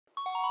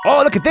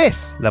Oh, look at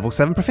this! Level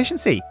 7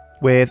 proficiency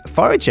with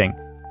foraging.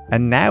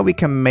 And now we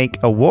can make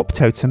a warp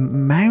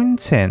totem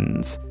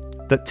mountains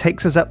that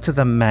takes us up to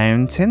the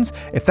mountains.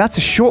 If that's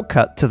a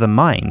shortcut to the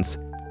mines,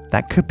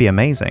 that could be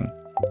amazing.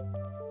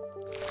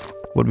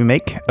 What do we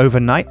make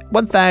overnight?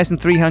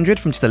 1,300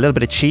 from just a little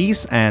bit of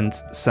cheese and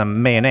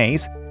some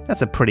mayonnaise.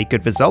 That's a pretty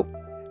good result.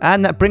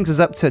 And that brings us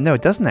up to... No,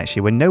 it doesn't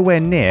actually. We're nowhere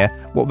near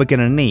what we're going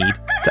to need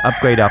to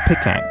upgrade our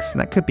pickaxe.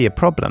 And that could be a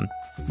problem.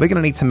 We're going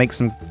to need to make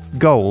some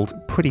gold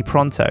pretty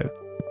pronto.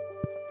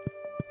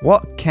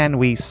 What can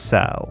we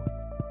sell?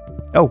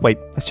 Oh, wait.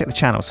 Let's check the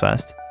channels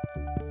first.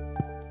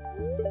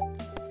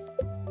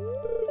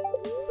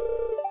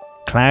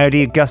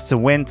 Cloudy, gusts of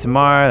wind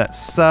tomorrow. That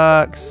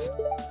sucks.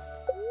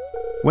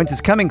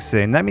 Winter's coming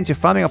soon. That means your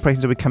farming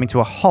operations will be coming to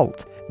a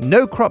halt.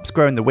 No crops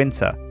grow in the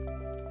winter.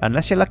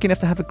 Unless you're lucky enough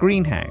to have a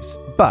greenhouse.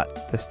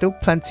 But there's still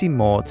plenty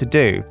more to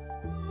do.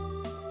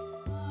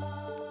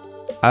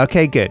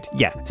 Okay, good.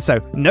 Yeah, so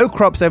no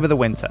crops over the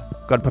winter.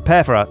 Got to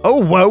prepare for our...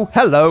 Oh, whoa,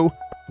 hello.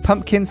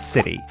 Pumpkin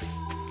City.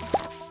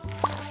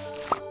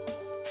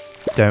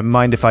 Don't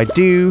mind if I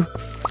do.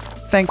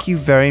 Thank you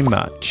very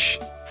much.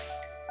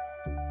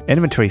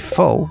 Inventory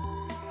full?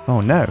 Oh,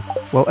 no.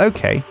 Well,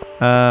 okay.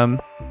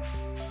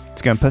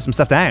 Let's go and put some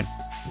stuff down.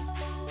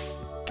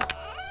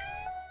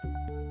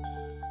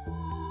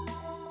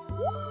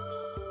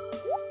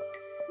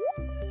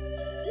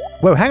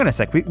 Whoa, hang on a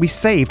sec. We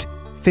saved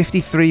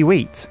 53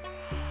 wheat.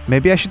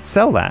 Maybe I should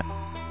sell that.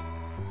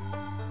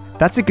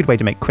 That's a good way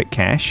to make quick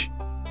cash.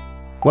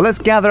 Well, let's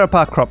gather up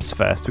our crops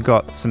first. We've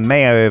got some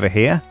mayo over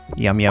here.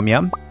 Yum, yum,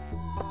 yum.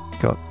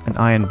 Got an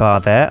iron bar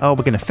there. Oh,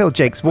 we're going to fill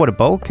Jake's water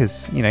bowl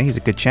because, you know, he's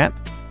a good chap.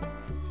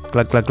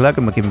 Glug, glug, glug,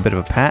 and we'll give him a bit of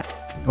a pat.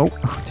 Oh,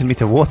 didn't mean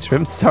to water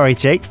him. Sorry,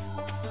 Jake.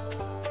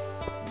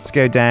 Let's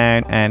go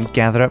down and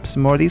gather up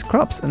some more of these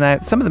crops. And now,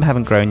 some of them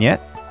haven't grown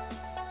yet.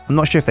 I'm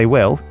not sure if they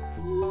will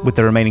with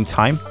the remaining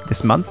time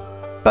this month.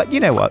 But you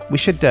know what? We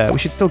should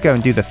still go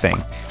and do the thing.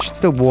 We should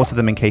still water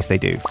them in case they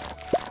do.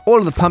 All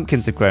of the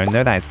pumpkins have grown,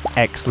 though. That is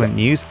excellent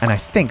news. And I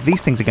think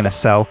these things are going to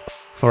sell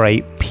for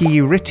a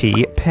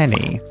pretty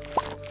penny.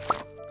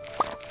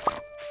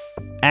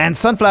 And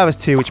sunflowers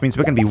too, which means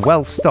we're going to be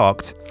well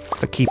stocked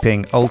for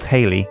keeping old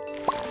Haley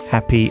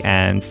happy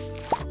and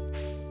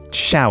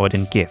showered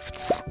in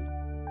gifts.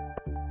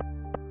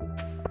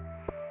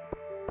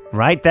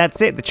 Right,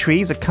 that's it. The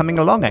trees are coming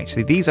along,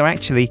 actually. These are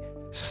actually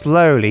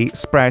slowly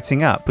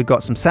sprouting up. We've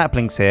got some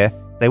saplings here.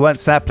 They weren't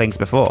saplings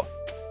before.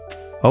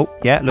 Oh,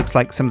 yeah, it looks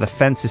like some of the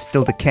fence is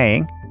still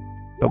decaying.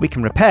 But we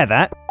can repair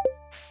that.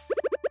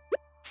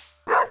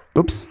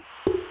 Oops.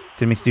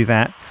 Didn't mean to do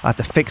that. I'll have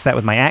to fix that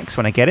with my axe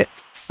when I get it.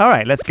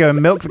 Alright, let's go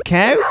and milk the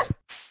cows.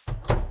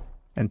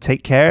 And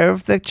take care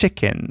of the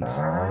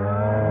chickens.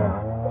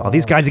 Oh,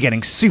 these guys are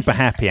getting super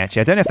happy, actually.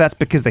 I don't know if that's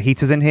because the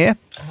heater's in here.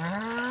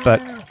 But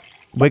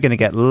we're going to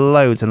get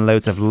loads and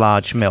loads of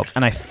large milk.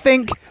 And I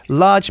think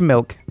large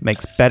milk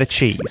makes better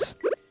cheese.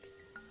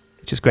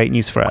 Which is great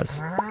news for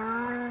us.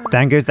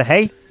 Down goes the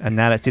hay. And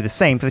now let's do the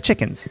same for the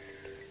chickens.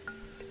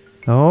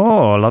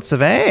 Oh, lots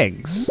of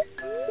eggs.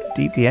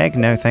 Eat the egg?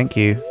 No, thank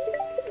you.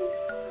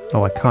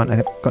 Oh, I can't.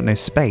 I've got no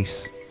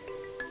space.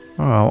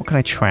 Oh, what can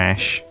I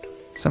trash?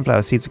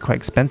 Sunflower seeds are quite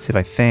expensive,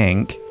 I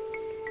think.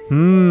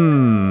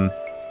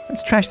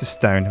 Let's trash the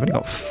stone. I've only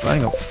got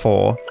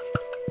 4.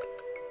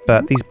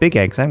 But these big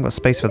eggs, I haven't got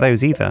space for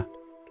those either.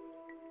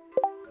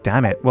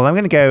 Damn it. Well, I'm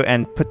going to go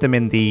and put them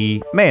in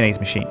the mayonnaise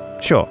machine.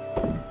 Sure.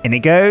 In it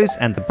goes,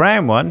 and the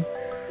brown one,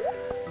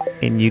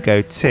 in you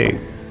go too.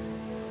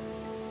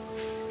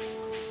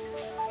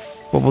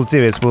 What we'll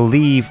do is we'll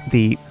leave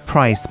the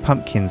prized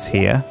pumpkins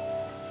here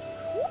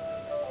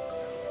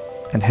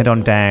and head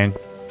on down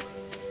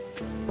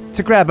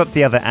to grab up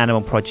the other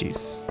animal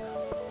produce.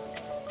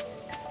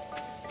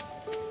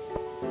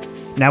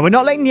 Now, we're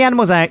not letting the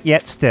animals out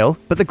yet still,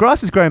 but the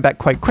grass is growing back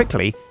quite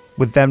quickly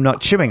with them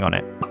not chewing on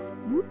it.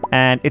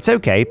 And it's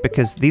okay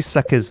because these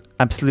suckers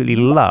absolutely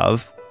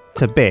love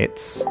to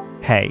bits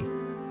hay.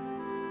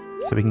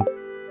 So we can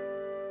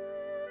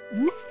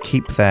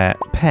keep their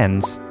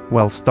pens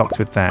well stocked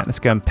with that. Let's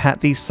go and pat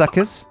these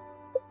suckers.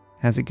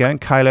 How's it going,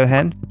 Kylo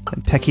Hen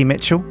and Pecky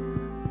Mitchell?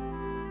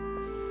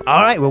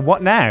 Alright, well,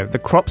 what now? The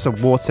crops are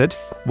watered,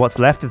 what's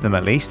left of them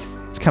at least.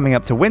 It's coming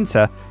up to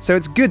winter, so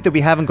it's good that we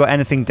haven't got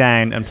anything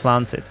down and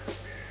planted.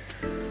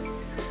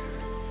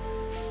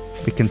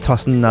 We can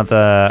toss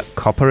another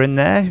copper in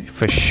there,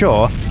 for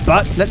sure.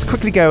 But let's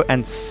quickly go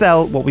and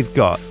sell what we've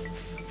got.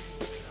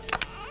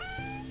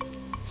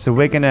 So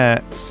we're going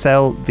to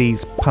sell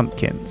these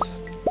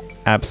pumpkins.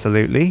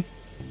 Absolutely.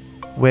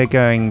 We're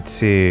going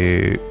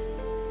to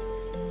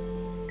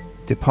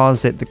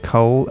deposit the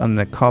coal and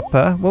the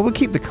copper. Well, we'll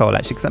keep the coal,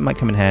 actually, because that might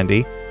come in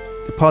handy.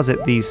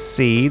 Deposit these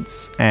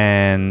seeds,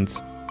 and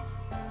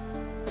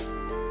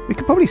we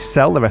could probably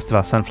sell the rest of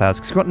our sunflowers,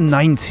 because we've got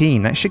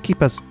 19. That should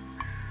keep us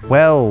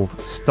well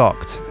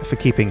stocked for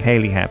keeping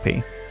Haley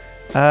happy.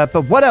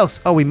 But what else?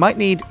 Oh, we might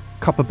need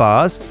copper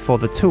bars for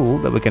the tool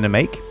that we're going to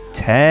make.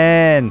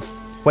 10.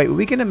 Wait, were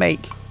we going to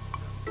make...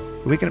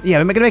 Yeah, we're going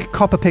to make a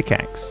copper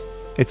pickaxe.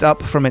 It's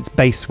up from its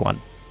base one.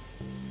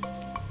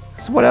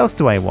 So what else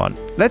do I want?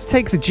 Let's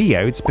take the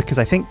geodes, because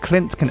I think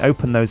Clint can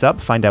open those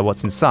up, find out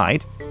what's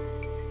inside.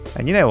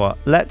 And you know what?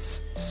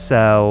 Let's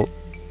sell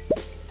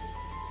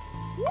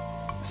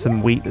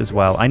some wheat as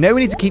well. I know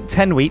we need to keep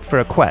 10 wheat for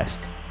a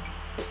quest.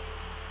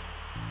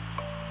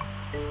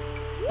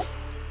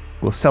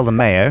 We'll sell the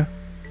mayo.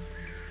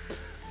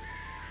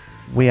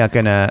 We are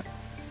going to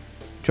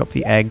drop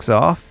the eggs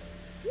off.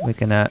 We're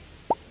going to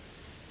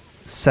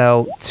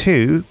sell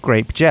 2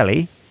 grape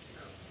jelly.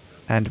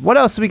 And what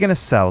else are we going to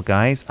sell,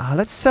 guys?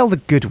 Let's sell the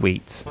good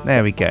wheat.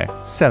 There we go.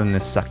 Selling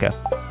this sucker.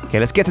 Okay,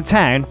 let's get to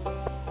town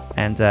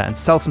and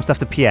sell some stuff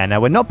to Pierre.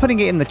 Now, we're not putting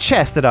it in the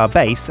chest at our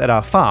base, at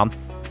our farm,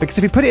 because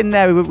if we put it in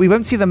there, we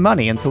won't see the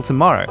money until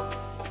tomorrow.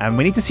 And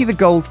we need to see the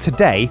gold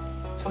today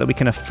so that we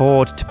can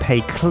afford to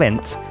pay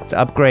Clint to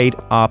upgrade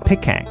our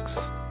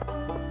pickaxe.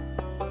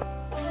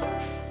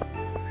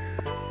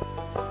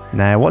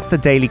 Now, what's the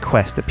daily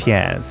quest at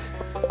Pierre's?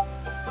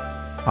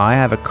 I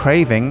have a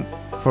craving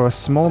for a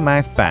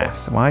smallmouth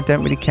bass. Well, I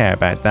don't really care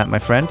about that, my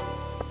friend.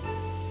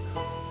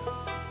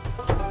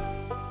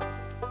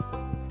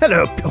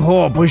 Hello.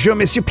 Oh, bonjour,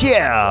 Monsieur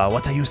Pierre.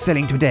 What are you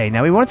selling today?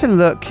 Now, we wanted to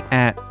look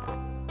at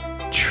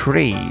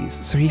trees.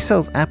 So he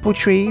sells apple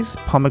trees,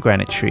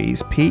 pomegranate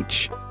trees,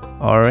 peach,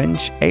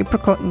 orange,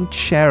 apricot, and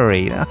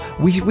cherry.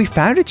 We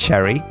found a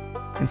cherry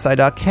inside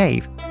our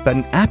cave, but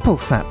an apple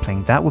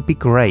sapling, that would be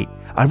great.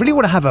 I really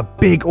want to have a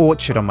big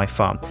orchard on my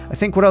farm. I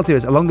think what I'll do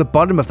is along the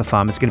bottom of the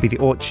farm is going to be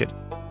the orchard.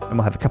 And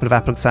we'll have a couple of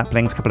apple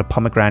saplings, a couple of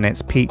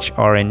pomegranates, peach,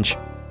 orange.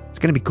 It's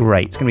going to be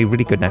great. It's going to be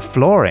really good. Now,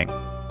 flooring.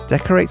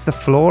 Decorates the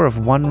floor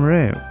of one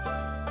room.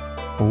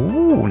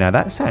 Ooh, now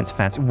that sounds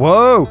fancy.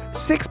 Whoa!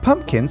 6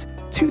 pumpkins,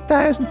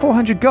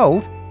 2,400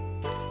 gold?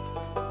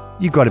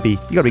 You gotta be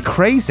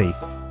crazy.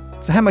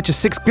 So how much are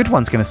 6 good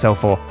ones going to sell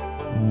for?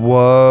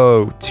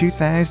 Whoa,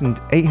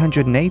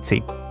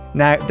 2,880.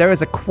 Now, there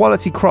is a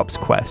quality crops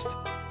quest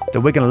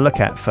that we're going to look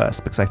at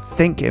first, because I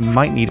think it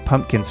might need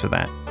pumpkins for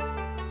that.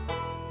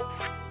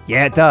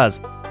 Yeah, it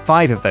does.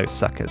 5 of those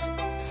suckers.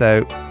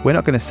 So we're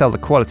not going to sell the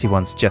quality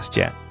ones just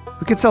yet.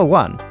 We could sell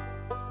 1,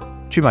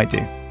 which we might do.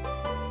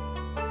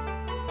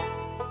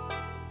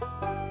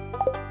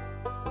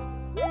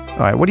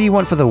 Alright, what do you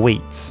want for the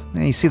wheat?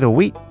 Now, you see, the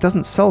wheat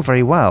doesn't sell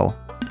very well.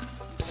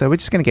 So we're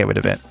just going to get rid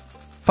of it.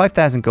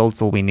 5,000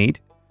 gold's all we need.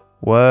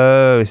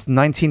 Whoa, it's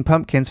 19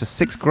 pumpkins for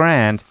 6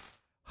 grand.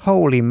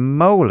 Holy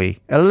moly,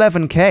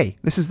 11k.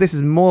 This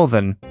is more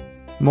than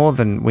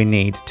we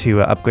need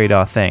to upgrade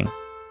our thing.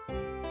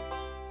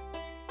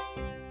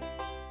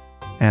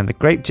 And the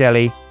grape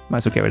jelly, might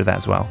as well get rid of that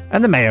as well.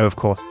 And the mayo, of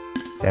course.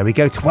 There we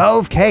go,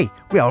 12k.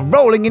 We are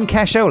rolling in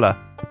cashola.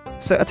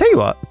 So I'll tell you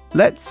what,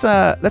 let's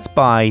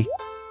buy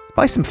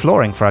some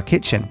flooring for our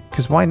kitchen,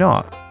 because why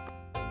not?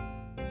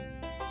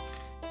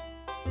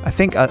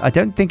 I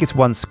don't think it's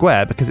 1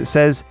 square, because it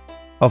says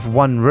of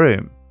 1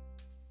 room.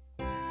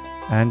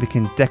 And we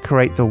can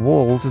decorate the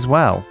walls as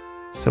well.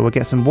 So we'll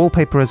get some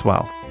wallpaper as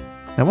well.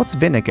 Now, what's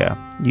vinegar?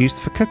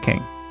 Used for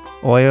cooking.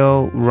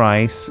 Oil,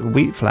 rice,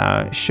 wheat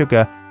flour,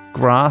 sugar,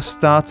 grass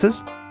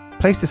starters.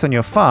 Place this on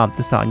your farm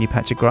to start a new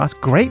patch of grass.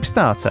 Grape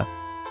starter.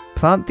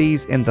 Plant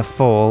these in the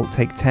fall,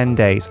 take 10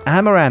 days.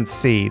 Amaranth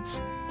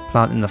seeds.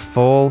 Plant in the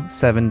fall,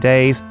 7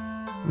 days.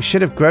 We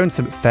should have grown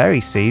some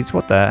fairy seeds.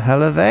 What the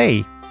hell are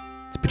they?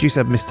 To produce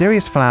a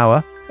mysterious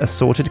flower,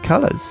 assorted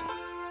colours.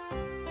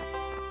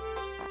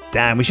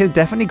 Damn, we should have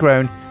definitely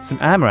grown some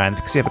amaranth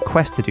because we have a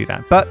quest to do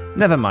that. But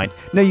never mind.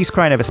 No use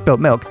crying over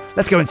spilt milk.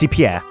 Let's go and see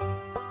Pierre.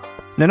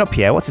 No, not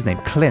Pierre. What's his name?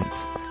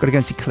 Clint. Gotta go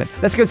and see Clint.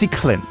 Let's go and see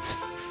Clint.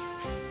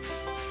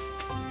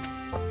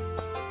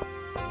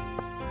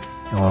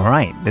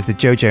 Alright, there's the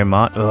Jojo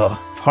Mart. Ugh,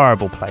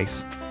 horrible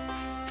place.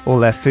 All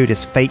their food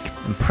is fake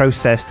and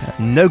processed.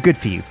 No good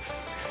for you.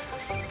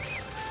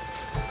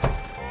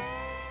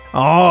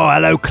 Oh,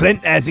 hello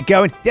Clint. How's it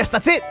going? Yes,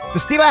 that's it. The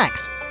steel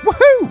axe.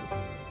 Woohoo!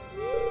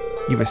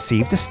 You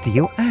received a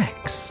steel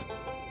axe.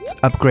 Let's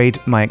upgrade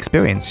my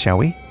experience, shall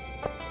we?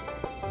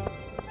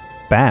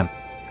 Bam.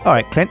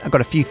 Alright, Clint, I've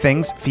got a few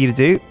things for you to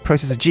do.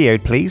 Process a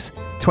geode, please.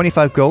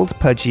 25 gold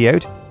per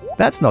geode.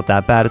 That's not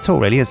that bad at all,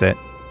 really, is it?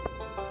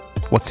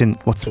 What's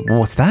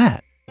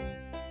that?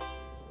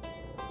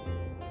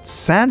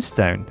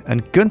 Sandstone,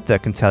 and Gunther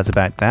can tell us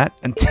about that.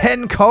 And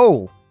 10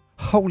 coal!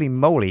 Holy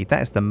moly,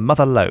 that is the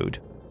mother load.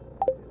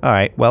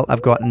 Alright, well,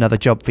 I've got another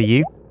job for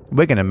you.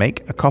 We're going to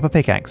make a copper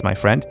pickaxe, my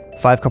friend.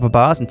 5 copper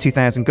bars and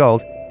 2,000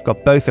 gold.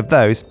 Got both of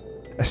those.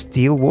 A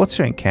steel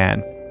watering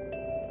can.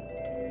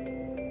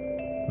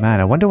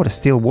 Man, I wonder what a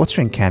steel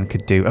watering can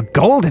could do. A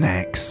golden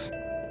axe!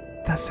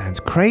 That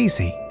sounds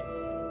crazy.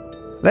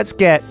 Let's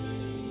get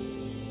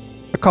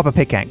a copper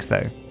pickaxe,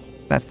 though.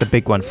 That's the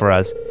big one for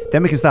us.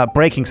 Then we can start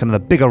breaking some of the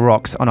bigger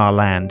rocks on our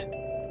land.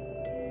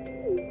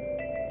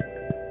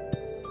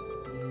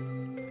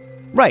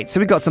 Right, so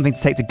we got something to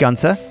take to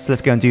Gunther, so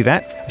let's go and do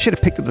that. I should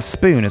have picked up the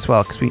spoon as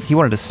well, because he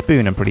wanted a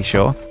spoon, I'm pretty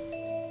sure.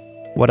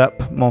 What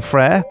up, mon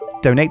frère?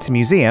 Donate to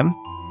museum.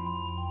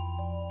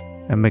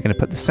 And we're going to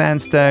put the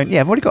sandstone.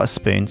 Yeah, I've already got a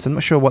spoon, so I'm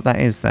not sure what that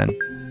is then.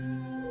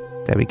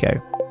 There we go.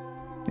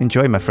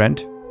 Enjoy, my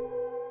friend.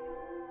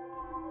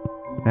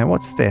 Now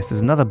what's this?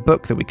 There's another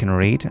book that we can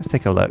read. Let's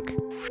take a look.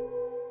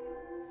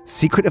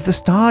 Secret of the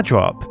Star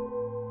Drop.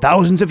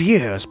 Thousands of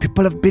years,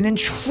 people have been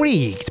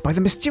intrigued by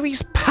the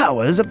mysterious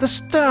powers of the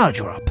Star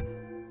Drop,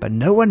 but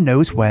no one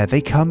knows where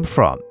they come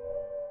from.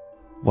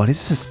 What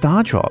is a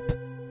Star Drop?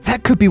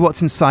 That could be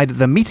what's inside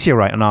the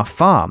meteorite on our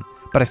farm,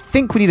 but I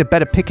think we need a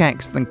better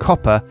pickaxe than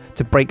copper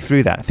to break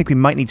through that. I think we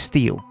might need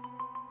steel.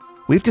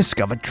 We've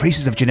discovered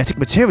traces of genetic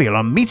material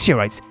on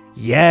meteorites.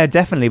 Yeah,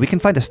 definitely. We can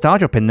find a Star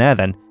Drop in there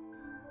then.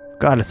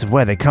 Regardless of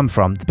where they come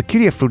from, the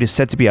peculiar fruit is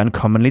said to be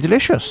uncommonly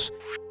delicious,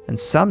 and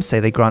some say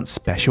they grant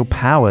special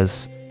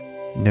powers.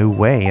 No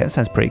way, that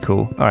sounds pretty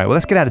cool. Alright, well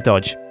let's get out of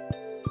Dodge.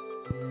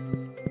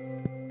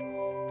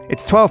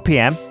 It's 12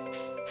 PM.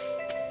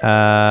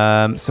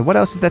 So what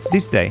else is there to do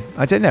today?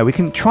 I don't know. We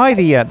can try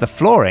the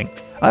flooring.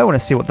 I want to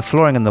see what the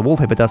flooring and the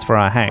wallpaper does for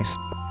our house.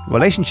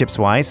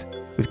 Relationships-wise,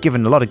 we've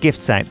given a lot of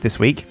gifts out this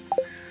week,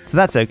 so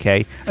that's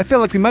okay. I feel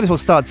like we might as well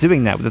start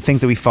doing that with the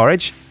things that we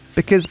forage,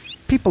 because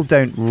people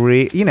don't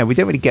we don't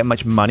really get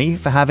much money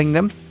for having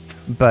them,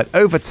 but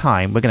over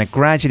time, we're going to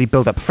gradually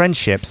build up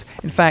friendships.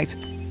 In fact,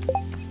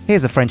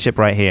 here's a friendship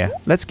right here.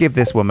 Let's give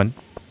this woman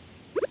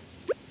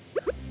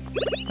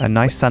a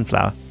nice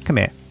sunflower. Come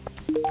here.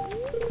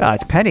 Ah,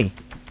 it's Penny.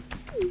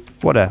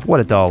 What a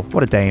doll.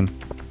 What a dame.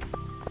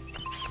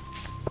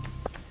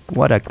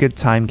 What a good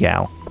time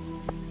gal.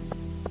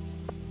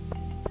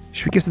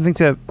 Should we give something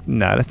to...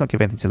 No, let's not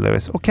give anything to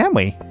Lewis. Or can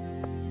we?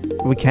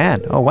 We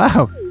can. Oh,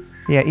 wow.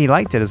 Yeah, he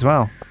liked it as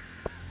well.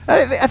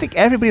 I think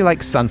everybody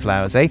likes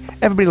sunflowers, eh?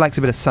 Everybody likes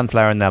a bit of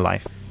sunflower in their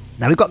life.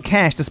 Now, we've got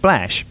cash to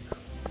splash.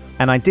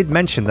 And I did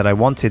mention that I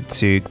wanted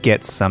to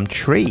get some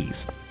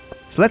trees.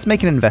 So let's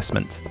make an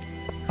investment.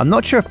 I'm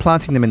not sure if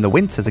planting them in the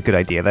winter is a good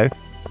idea, though.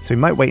 So we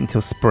might wait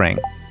until spring.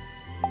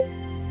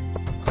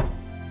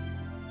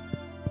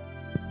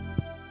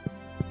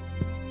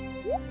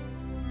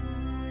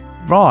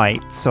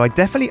 Right, so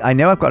I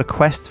know I've got a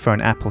quest for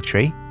an apple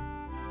tree.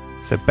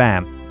 So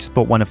bam, just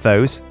bought one of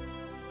those.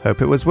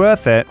 Hope it was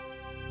worth it.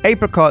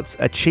 Apricots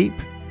are cheap,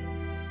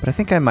 but I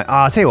think I might...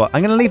 I'll tell you what,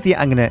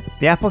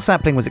 the apple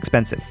sapling was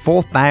expensive.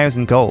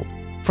 4,000 gold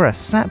for a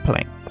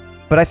sapling.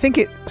 But I think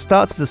it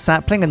starts as a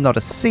sapling and not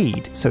a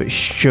seed, so it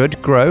should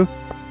grow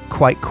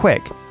quite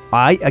quick.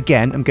 I,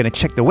 again, am going to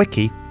check the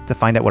wiki to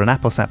find out what an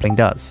apple sapling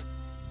does.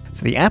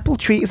 So the apple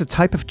tree is a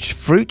type of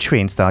fruit tree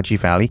in Stardew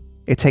Valley.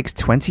 It takes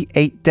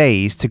 28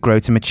 days to grow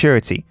to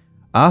maturity,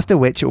 after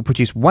which it will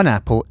produce one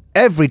apple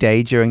every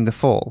day during the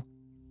fall.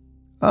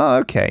 Oh,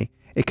 okay.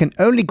 It can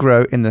only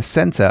grow in the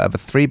center of a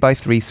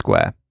 3x3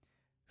 square.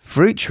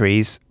 Fruit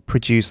trees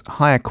produce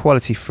higher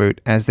quality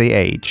fruit as they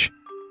age.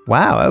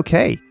 Wow,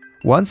 okay.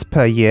 Once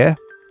per year,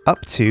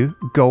 up to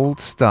gold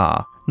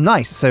star.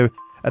 Nice, so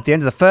at the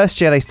end of the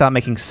first year they start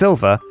making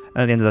silver,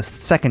 and at the end of the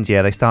second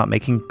year they start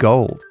making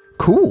gold.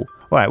 Cool.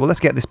 Alright, well let's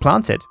get this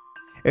planted.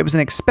 It was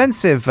an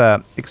expensive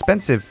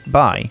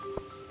buy,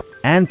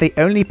 and they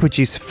only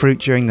produce fruit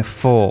during the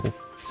fall,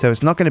 so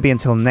it's not going to be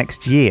until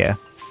next year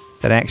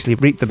that I actually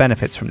reap the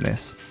benefits from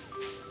this.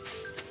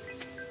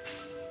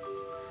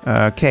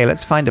 Okay,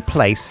 let's find a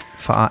place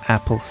for our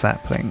apple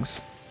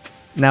saplings.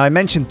 Now I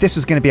mentioned this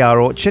was going to be our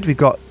orchard. We've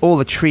got all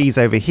the trees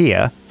over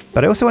here,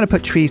 but I also want to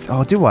put trees...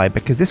 Oh, do I?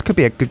 Because this could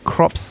be a good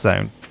crops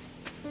zone.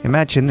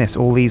 Imagine this,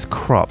 all these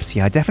crops.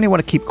 Yeah, I definitely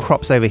want to keep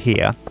crops over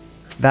here.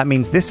 That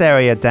means this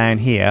area down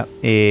here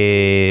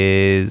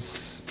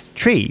is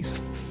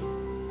trees.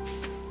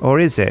 Or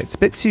is it? It's a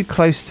bit too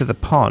close to the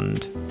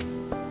pond.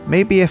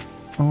 Maybe if...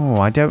 Oh,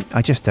 I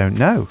just don't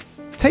know.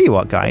 Tell you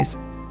what, guys.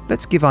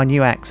 Let's give our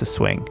new axe a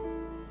swing.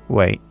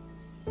 Wait.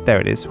 There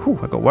it is. Whew,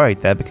 I got worried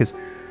there because...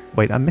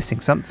 Wait, I'm missing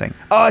something.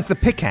 Oh, it's the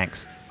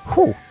pickaxe.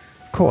 Whew.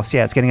 Of course,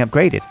 yeah, it's getting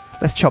upgraded.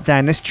 Let's chop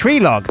down this tree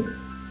log.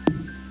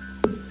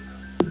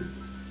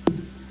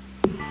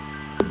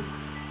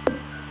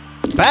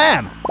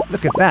 Bam!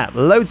 Look at that.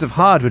 Loads of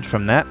hardwood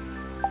from that.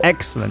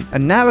 Excellent.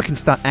 And now I can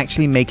start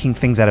actually making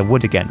things out of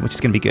wood again, which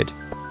is going to be good.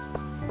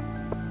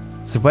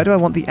 So where do I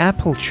want the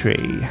apple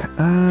tree?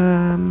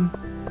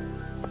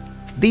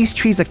 These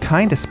trees are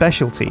kind of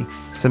specialty.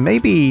 So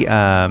maybe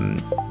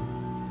down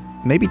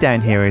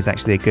here is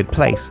actually a good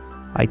place.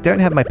 I don't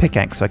have my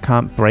pickaxe, so I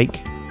can't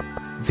break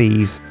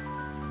these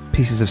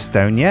pieces of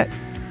stone yet.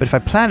 But if I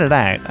plan it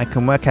out, I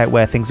can work out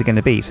where things are going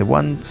to be. So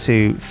 1,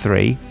 2,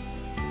 3.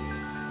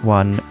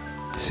 1,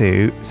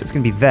 2. So it's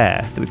going to be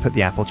there that we put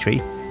the apple tree.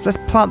 So let's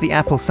plant the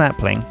apple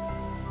sapling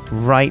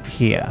right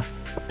here.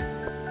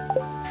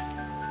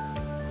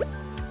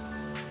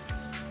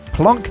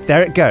 Plonk,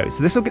 there it goes.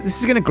 So this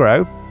is going to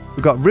grow.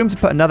 We've got room to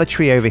put another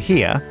tree over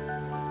here.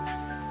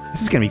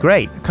 This is going to be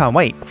great. I can't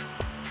wait.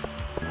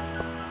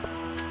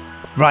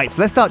 Right,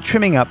 so let's start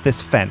trimming up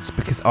this fence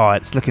because, oh,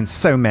 it's looking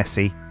so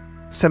messy.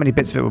 So many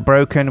bits of it were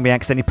broken. We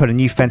accidentally put a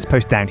new fence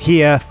post down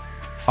here.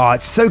 Oh,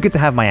 it's so good to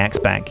have my axe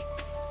back.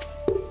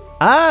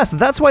 Ah, so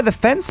that's why the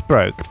fence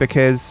broke,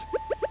 because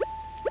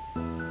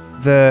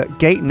the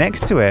gate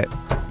next to it,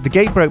 the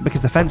gate broke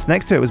because the fence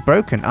next to it was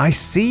broken. I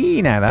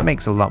see now. That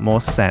makes a lot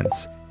more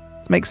sense.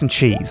 Let's make some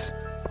cheese.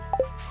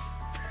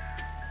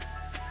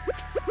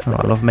 Oh,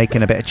 I love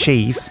making a bit of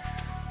cheese.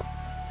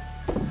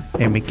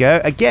 In we go.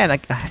 Again,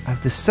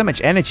 there's so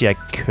much energy I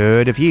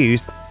could have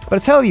used.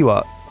 But I tell you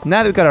what,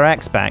 now that we've got our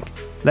axe back,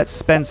 let's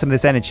spend some of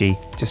this energy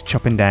just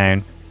chopping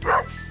down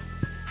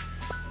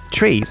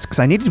trees, because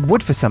I needed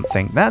wood for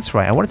something. That's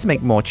right, I wanted to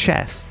make more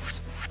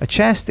chests. A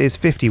chest is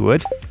 50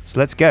 wood, so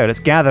let's go, let's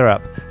gather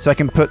up. So I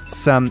can put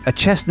a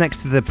chest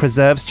next to the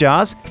preserves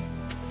jars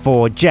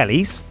for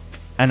jellies,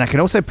 and I can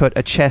also put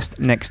a chest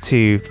next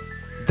to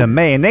the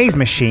mayonnaise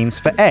machines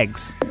for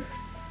eggs.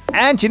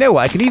 And you know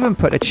what, I can even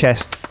put a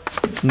chest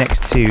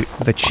next to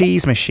the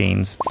cheese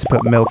machines to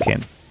put milk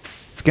in.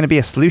 It's going to be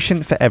a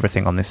solution for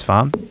everything on this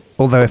farm.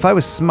 Although if I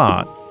was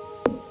smart,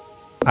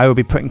 I would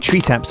be putting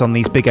tree taps on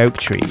these big oak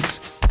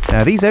trees.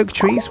 Now these oak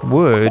trees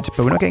would, but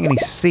we're not getting any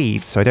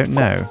seeds, so I don't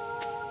know.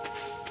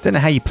 Don't know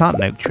how you plant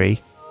an oak tree.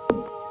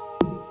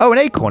 Oh, an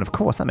acorn, of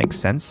course, that makes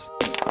sense.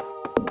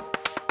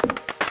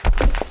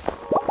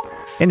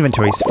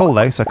 Inventory's full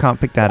though, so I can't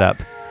pick that up.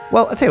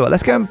 Well, I'll tell you what,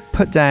 let's go and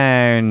put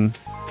down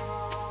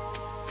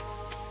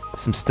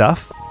some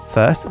stuff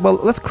first. Well,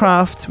 let's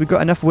craft. We've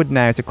got enough wood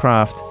now to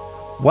craft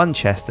one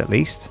chest at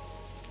least.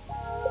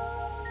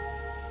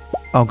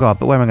 Oh god,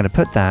 but where am I going to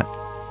put that?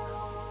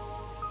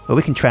 Well,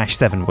 we can trash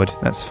 7 wood.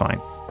 That's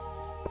fine.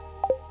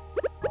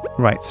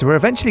 Right, so we're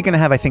eventually going to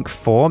have, I think,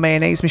 4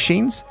 mayonnaise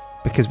machines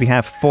because we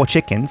have 4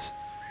 chickens.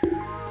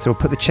 So we'll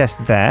put the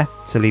chest there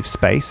to leave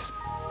space.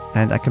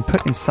 And I can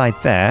put inside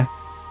there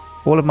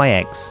all of my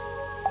eggs.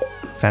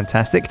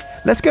 Fantastic.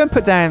 Let's go and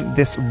put down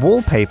this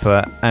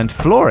wallpaper and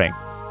flooring.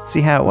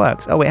 See how it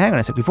works. Oh, wait, hang on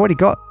a sec. We've already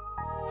got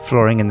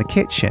flooring in the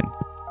kitchen.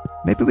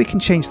 Maybe we can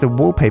change the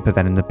wallpaper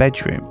then in the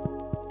bedroom.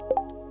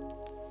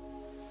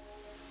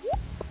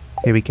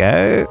 Here we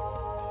go.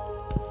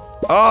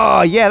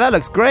 Oh, yeah, that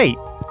looks great.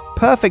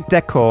 Perfect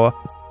decor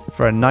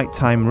for a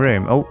nighttime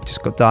room. Oh,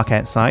 just got dark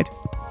outside.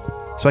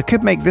 So I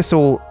could make this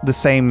all the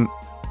same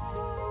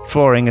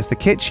flooring as the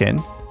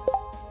kitchen,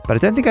 but I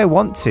don't think I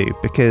want to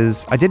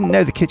because I didn't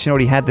know the kitchen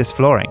already had this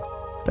flooring.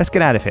 Let's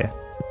get out of here.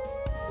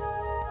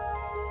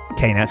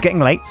 Okay, now it's getting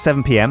late,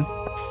 7 PM.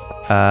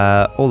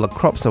 All the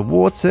crops are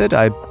watered,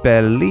 I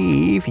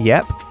believe.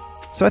 Yep.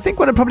 So I think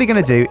what I'm probably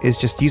going to do is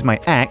just use my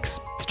axe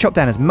to chop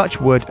down as much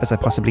wood as I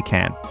possibly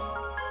can.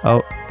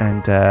 Oh,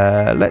 and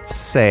let's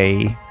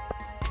say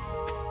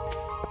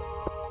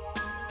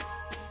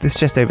this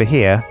chest over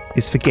here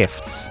is for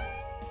gifts.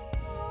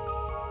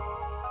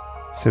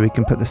 So we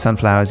can put the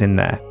sunflowers in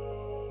there.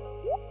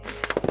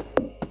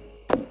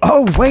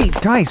 Oh, wait,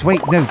 guys,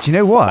 wait, no, do you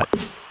know what?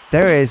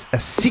 There is a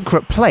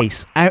secret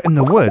place out in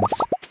the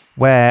woods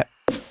where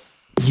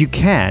you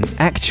can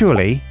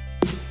actually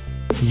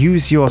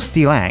use your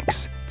steel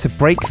axe to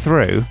break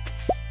through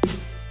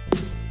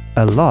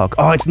a log.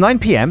 Oh, it's 9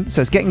 PM,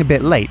 so it's getting a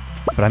bit late,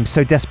 but I'm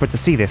so desperate to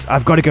see this.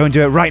 I've got to go and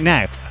do it right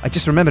now. I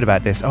just remembered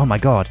about this. Oh my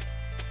god.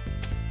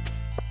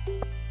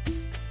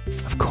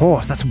 Of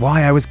course, that's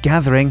why I was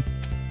gathering.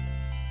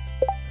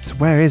 So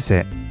where is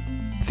it?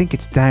 I think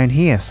it's down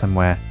here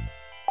somewhere.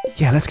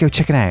 Yeah, let's go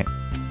check it out.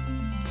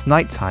 It's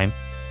nighttime,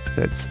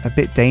 but it's a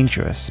bit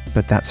dangerous,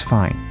 but that's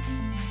fine.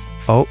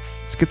 Oh,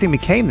 it's a good thing we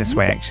came this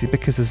way actually,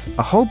 because there's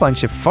a whole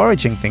bunch of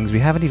foraging things we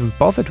haven't even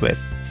bothered with.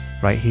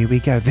 Right, here we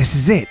go. This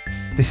is it.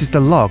 This is the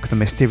log, the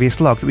mysterious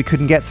log that we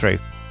couldn't get through.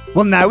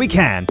 Well, now we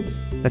can.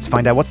 Let's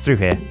find out what's through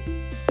here.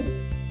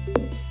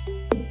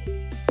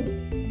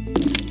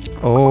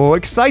 Oh,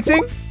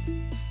 exciting.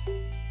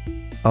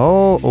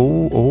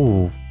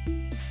 Oh.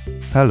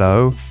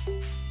 Hello.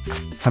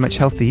 How much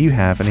health do you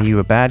have? And are you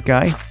a bad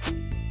guy?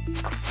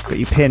 Got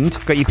you pinned.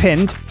 Got you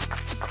pinned.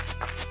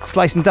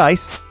 Slice and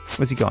dice.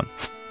 Where's he gone?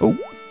 Oh.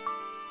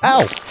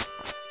 Ow!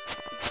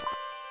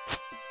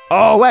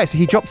 Oh, wow, so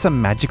he dropped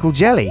some magical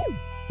jelly.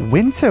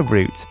 Winter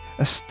root.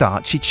 A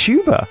starchy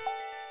tuber.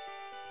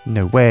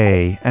 No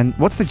way. And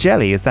what's the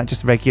jelly? Is that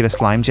just regular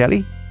slime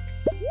jelly?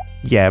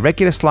 Yeah,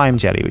 regular slime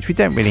jelly, which we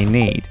don't really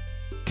need.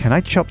 Can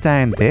I chop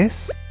down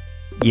this?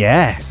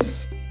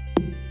 Yes!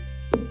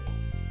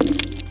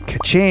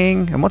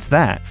 Ka-ching! And what's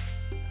that?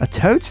 A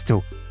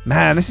toadstool.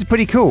 Man, this is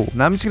pretty cool.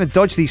 Now I'm just going to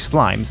dodge these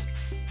slimes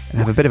and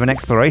have a bit of an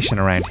exploration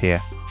around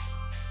here.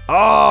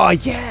 Oh,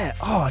 yeah!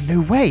 Oh,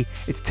 no way!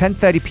 It's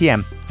 10:30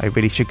 PM. I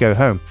really should go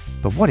home.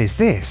 But what is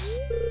this?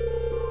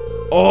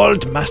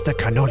 Old Master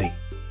Cannoli.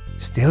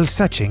 Still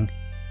searching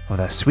for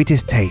the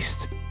sweetest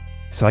taste.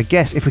 So I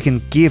guess if we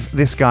can give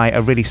this guy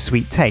a really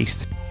sweet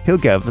taste, he'll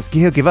give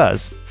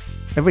us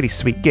a really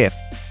sweet gift.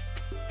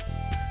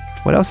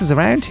 What else is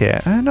around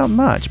here? Not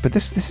much, but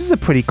this is a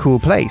pretty cool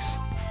place.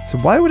 So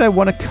why would I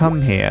want to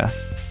come here?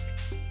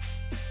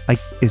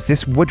 Is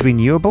this wood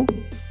renewable?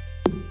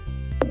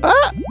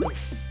 Ah!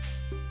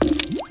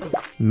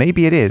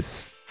 Maybe it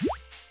is.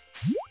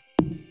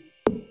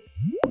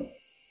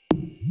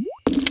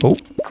 Oh.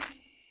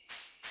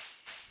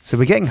 So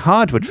we're getting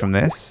hardwood from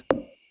this,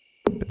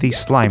 but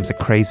these slimes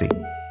are crazy.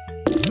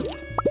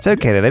 It's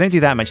okay though, they don't do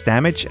that much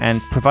damage,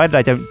 and provided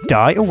I don't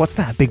die... Oh, what's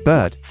that? A big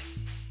bird.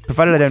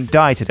 Provided I don't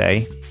die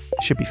today,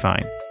 should be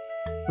fine.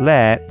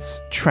 Let's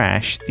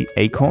trash the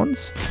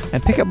acorns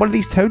and pick up one of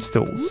these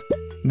toadstools.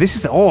 This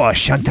is, oh, a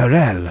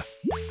chanterelle.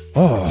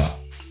 Oh.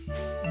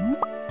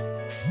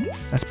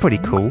 That's pretty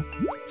cool.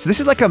 So this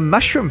is like a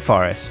mushroom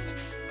forest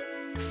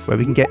where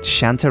we can get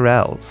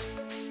chanterelles.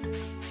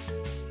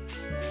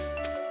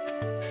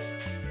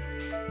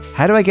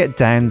 How do I get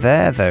down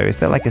there, though? Is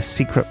there like a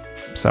secret,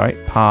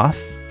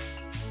 path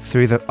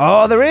through the...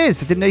 Oh, there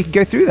is! I didn't know you could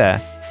go through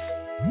there.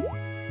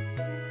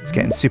 It's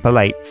getting super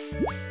late.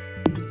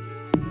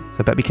 So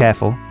I better be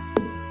careful.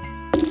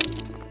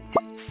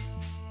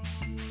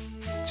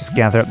 Let's just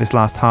gather up this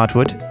last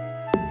hardwood.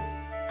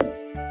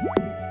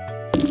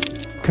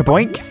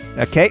 Kaboink.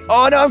 Okay.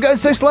 Oh no, I'm going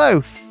so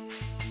slow!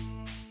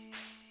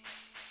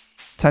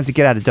 Time to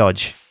get out of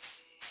Dodge.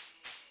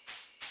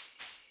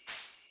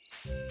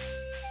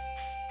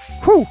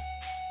 Whew!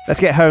 Let's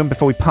get home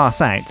before we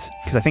pass out,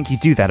 because I think you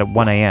do that at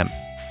 1 AM.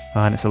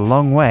 Oh, and it's a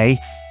long way.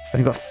 I've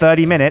only got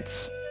 30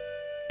 minutes.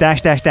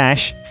 Dash, dash,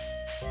 dash.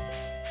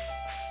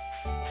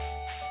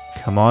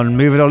 Come on,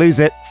 move it or lose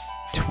it.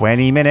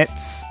 20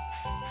 minutes.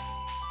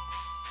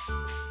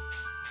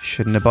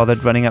 Shouldn't have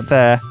bothered running up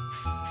there.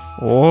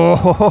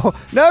 Oh,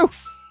 no!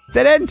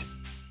 Dead end!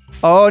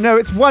 Oh no,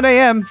 it's 1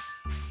 AM.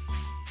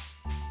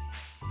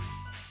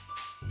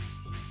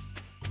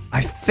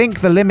 I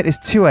think the limit is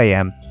 2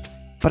 AM,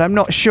 but I'm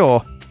not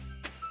sure.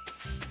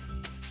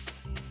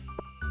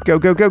 Go,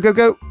 go, go, go,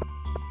 go!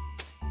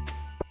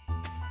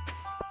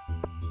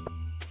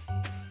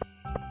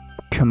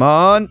 Come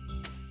on!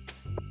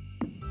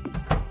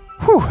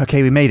 Whew,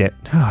 okay, we made it.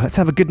 Oh, let's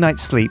have a good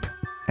night's sleep,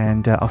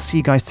 and I'll see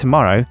you guys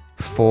tomorrow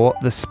for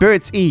the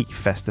Spirits E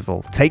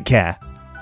Festival. Take care.